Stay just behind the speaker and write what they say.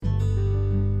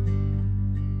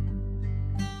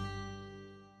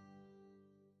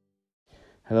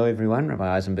Hello everyone,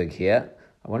 Rabbi Eisenberg here.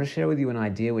 I want to share with you an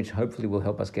idea which hopefully will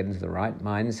help us get into the right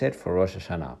mindset for Rosh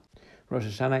Hashanah. Rosh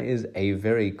Hashanah is a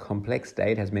very complex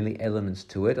day. It has many elements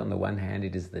to it. On the one hand,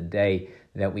 it is the day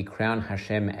that we crown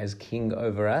Hashem as king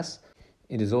over us.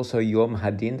 It is also Yom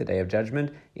Hadin, the day of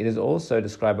judgment. It is also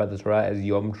described by the Torah as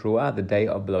Yom Truah, the day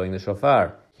of blowing the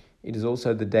shofar. It is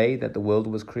also the day that the world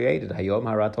was created, Hayom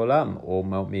Harat Olam, or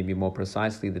maybe more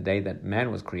precisely, the day that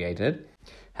man was created.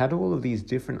 How do all of these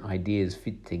different ideas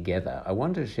fit together? I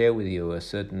want to share with you a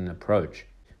certain approach.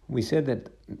 We said that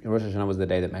Rosh Hashanah was the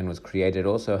day that man was created. It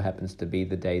also happens to be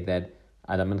the day that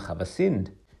Adam and Chava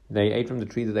sinned. They ate from the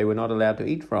tree that they were not allowed to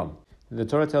eat from. The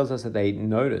Torah tells us that they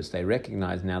notice, they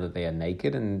recognize now that they are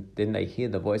naked, and then they hear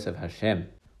the voice of Hashem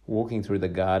walking through the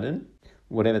garden,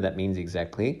 whatever that means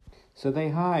exactly. So they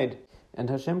hide, and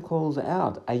Hashem calls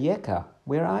out, Ayeka,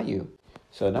 where are you?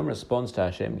 So Adam responds to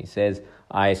Hashem, and he says,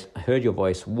 I heard your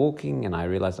voice walking, and I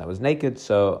realized I was naked,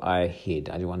 so I hid.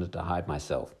 I wanted to hide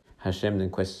myself. Hashem then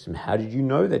questions him, how did you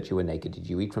know that you were naked? Did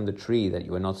you eat from the tree that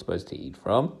you were not supposed to eat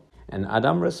from? And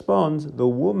Adam responds, the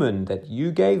woman that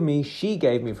you gave me, she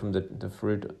gave me from the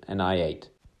fruit, and I ate.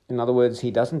 In other words,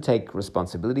 he doesn't take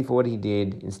responsibility for what he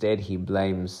did. Instead, he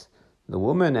blames the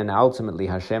woman and ultimately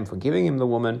Hashem for giving him the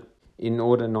woman in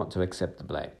order not to accept the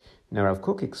blame. Now, Rav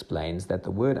Kook explains that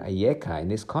the word Ayeka, in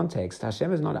this context,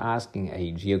 Hashem is not asking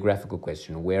a geographical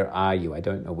question, where are you? I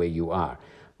don't know where you are.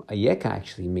 Ayeka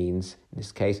actually means, in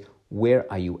this case,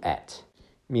 where are you at?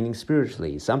 Meaning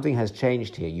spiritually, something has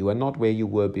changed here. You are not where you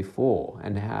were before.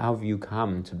 And how have you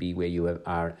come to be where you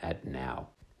are at now?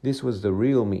 This was the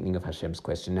real meaning of Hashem's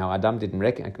question. Now, Adam didn't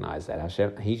recognize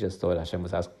that. He just thought Hashem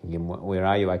was asking him, where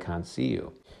are you? I can't see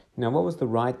you. Now, what was the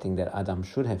right thing that Adam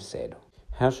should have said?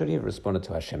 How should he have responded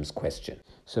to Hashem's question?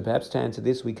 So perhaps to answer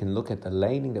this, we can look at the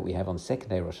laning that we have on second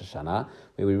day Rosh Hashanah,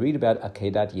 where we read about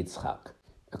Akedat Yitzchak.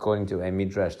 According to a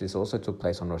midrash, this also took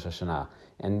place on Rosh Hashanah.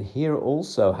 And here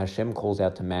also Hashem calls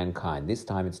out to mankind. This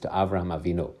time it's to Avraham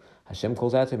Avinu. Hashem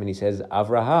calls out to him and he says,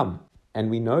 Avraham.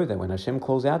 And we know that when Hashem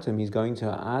calls out to him, he's going to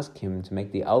ask him to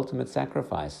make the ultimate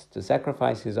sacrifice, to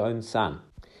sacrifice his own son.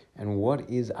 And what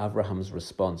is Avraham's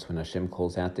response when Hashem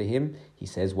calls out to him? He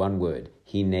says one word,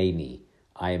 Hineni,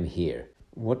 I am here.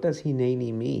 What does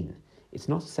Hineni mean? It's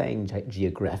not saying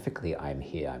geographically I am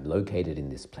here, I'm located in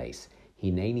this place.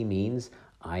 Hineni means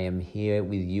I am here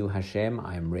with you, Hashem,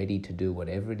 I am ready to do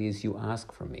whatever it is you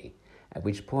ask from me. At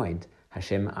which point,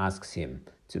 Hashem asks him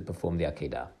to perform the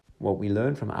Akedah. What we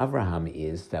learn from Avraham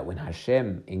is that when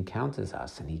Hashem encounters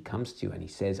us and he comes to you and he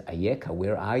says, Ayeka,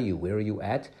 where are you? Where are you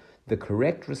at? The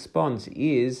correct response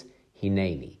is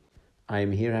Hineni. I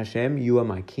am here, Hashem, you are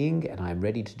my king, and I am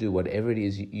ready to do whatever it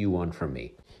is you want from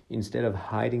me. Instead of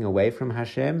hiding away from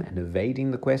Hashem and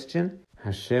evading the question,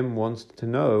 Hashem wants to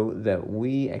know that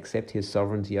we accept his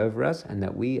sovereignty over us and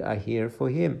that we are here for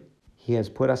him. He has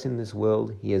put us in this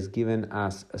world, he has given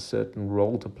us a certain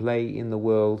role to play in the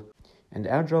world, and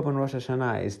our job on Rosh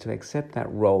Hashanah is to accept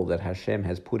that role that Hashem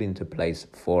has put into place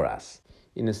for us.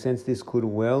 In a sense, this could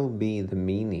well be the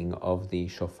meaning of the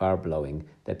shofar blowing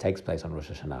that takes place on Rosh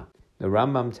Hashanah. The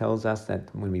Rambam tells us that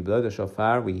when we blow the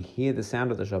shofar, we hear the sound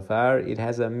of the shofar. It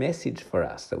has a message for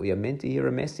us, that we are meant to hear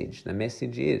a message. The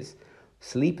message is,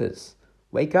 sleepers,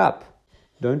 wake up.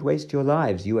 Don't waste your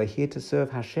lives. You are here to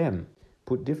serve Hashem.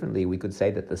 Put differently, we could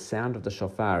say that the sound of the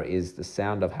shofar is the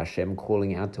sound of Hashem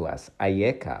calling out to us,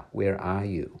 Ayeka, where are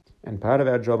you? And part of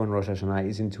our job on Rosh Hashanah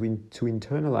is to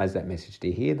internalize that message,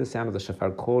 to hear the sound of the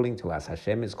shofar calling to us.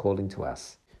 Hashem is calling to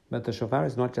us. But the shofar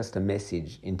is not just a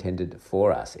message intended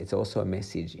for us. It's also a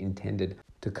message intended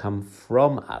to come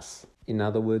from us. In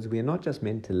other words, we are not just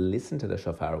meant to listen to the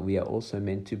shofar. We are also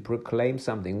meant to proclaim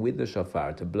something with the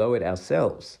shofar, to blow it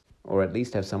ourselves, or at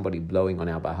least have somebody blowing on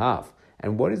our behalf.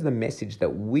 And what is the message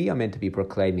that we are meant to be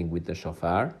proclaiming with the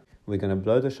shofar? We're going to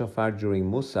blow the shofar during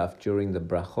Musaf, during the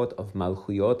brachot of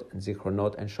Malchuyot,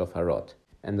 Zichronot, and Shofarot.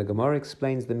 And the Gemara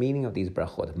explains the meaning of these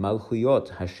brachot. Malchuyot,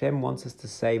 Hashem wants us to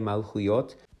say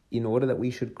Malchuyot in order that we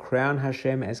should crown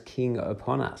Hashem as king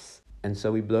upon us. And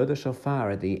so we blow the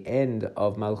shofar at the end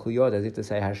of Malchuyot as if to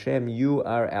say, Hashem, you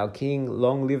are our king,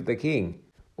 long live the king.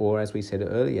 Or as we said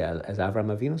earlier, as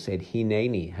Avraham Avinu said,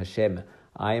 Hineni, Hashem,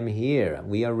 I am here,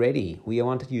 we are ready. We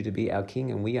wanted you to be our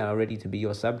king and we are ready to be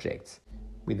your subjects.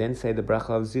 We then say the bracha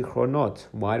of Zichronot.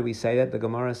 Why do we say that? The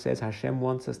Gemara says Hashem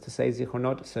wants us to say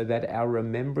Zichronot so that our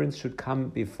remembrance should come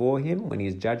before him when he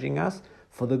is judging us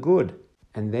for the good.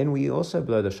 And then we also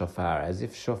blow the shofar, as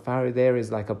if shofar there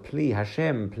is like a plea.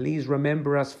 Hashem, please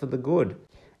remember us for the good.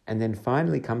 And then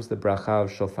finally comes the bracha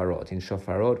of shofarot. In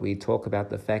shofarot, we talk about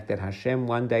the fact that Hashem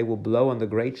one day will blow on the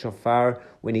great shofar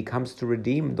when he comes to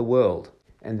redeem the world.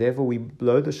 And therefore we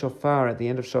blow the shofar at the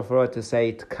end of Shofarot to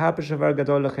say, Tkah b'shofar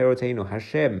gadol lecheroteinu,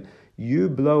 Hashem, you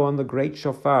blow on the great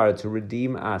shofar to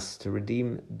redeem us, to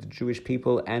redeem the Jewish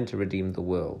people and to redeem the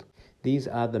world. These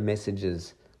are the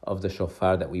messages of the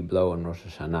shofar that we blow on Rosh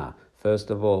Hashanah.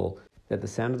 First of all, that the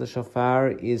sound of the shofar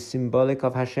is symbolic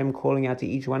of Hashem calling out to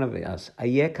each one of us,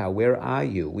 Ayeka, where are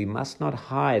you? We must not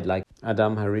hide like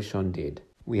Adam Harishon did.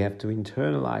 We have to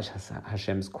internalize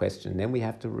Hashem's question. Then we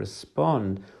have to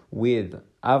respond with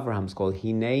Avraham's call,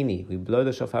 Hineni. We blow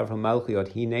the shofar from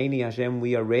Malchiot, Hineni Hashem,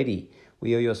 we are ready.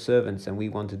 We are your servants and we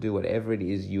want to do whatever it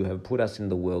is you have put us in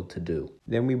the world to do.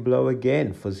 Then we blow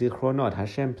again for Zichronot.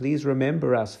 Hashem, please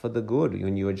remember us for the good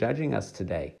when you are judging us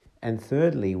today. And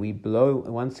thirdly, we blow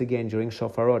once again during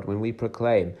Shofarot when we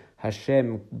proclaim,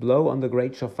 Hashem, blow on the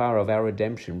great shofar of our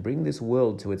redemption. Bring this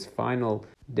world to its final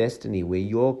destiny where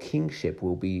your kingship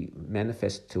will be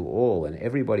manifest to all and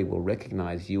everybody will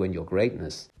recognize you and your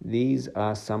greatness. These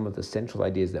are some of the central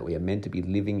ideas that we are meant to be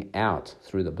living out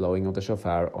through the blowing of the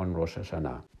shofar on Rosh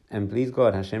Hashanah. And please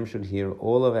God, Hashem should hear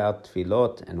all of our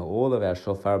tefillot and all of our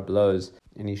shofar blows,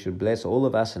 and He should bless all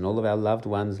of us and all of our loved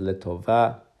ones,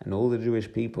 letovah, and all the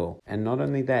Jewish people. And not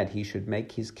only that, He should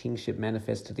make His kingship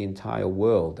manifest to the entire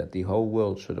world, that the whole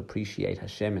world should appreciate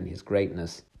Hashem and His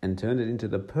greatness, and turn it into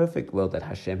the perfect world that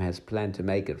Hashem has planned to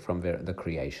make it from the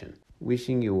creation.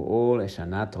 Wishing you all a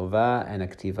Shana Tova and a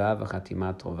Ktiva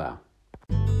v'Chatima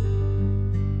Tova.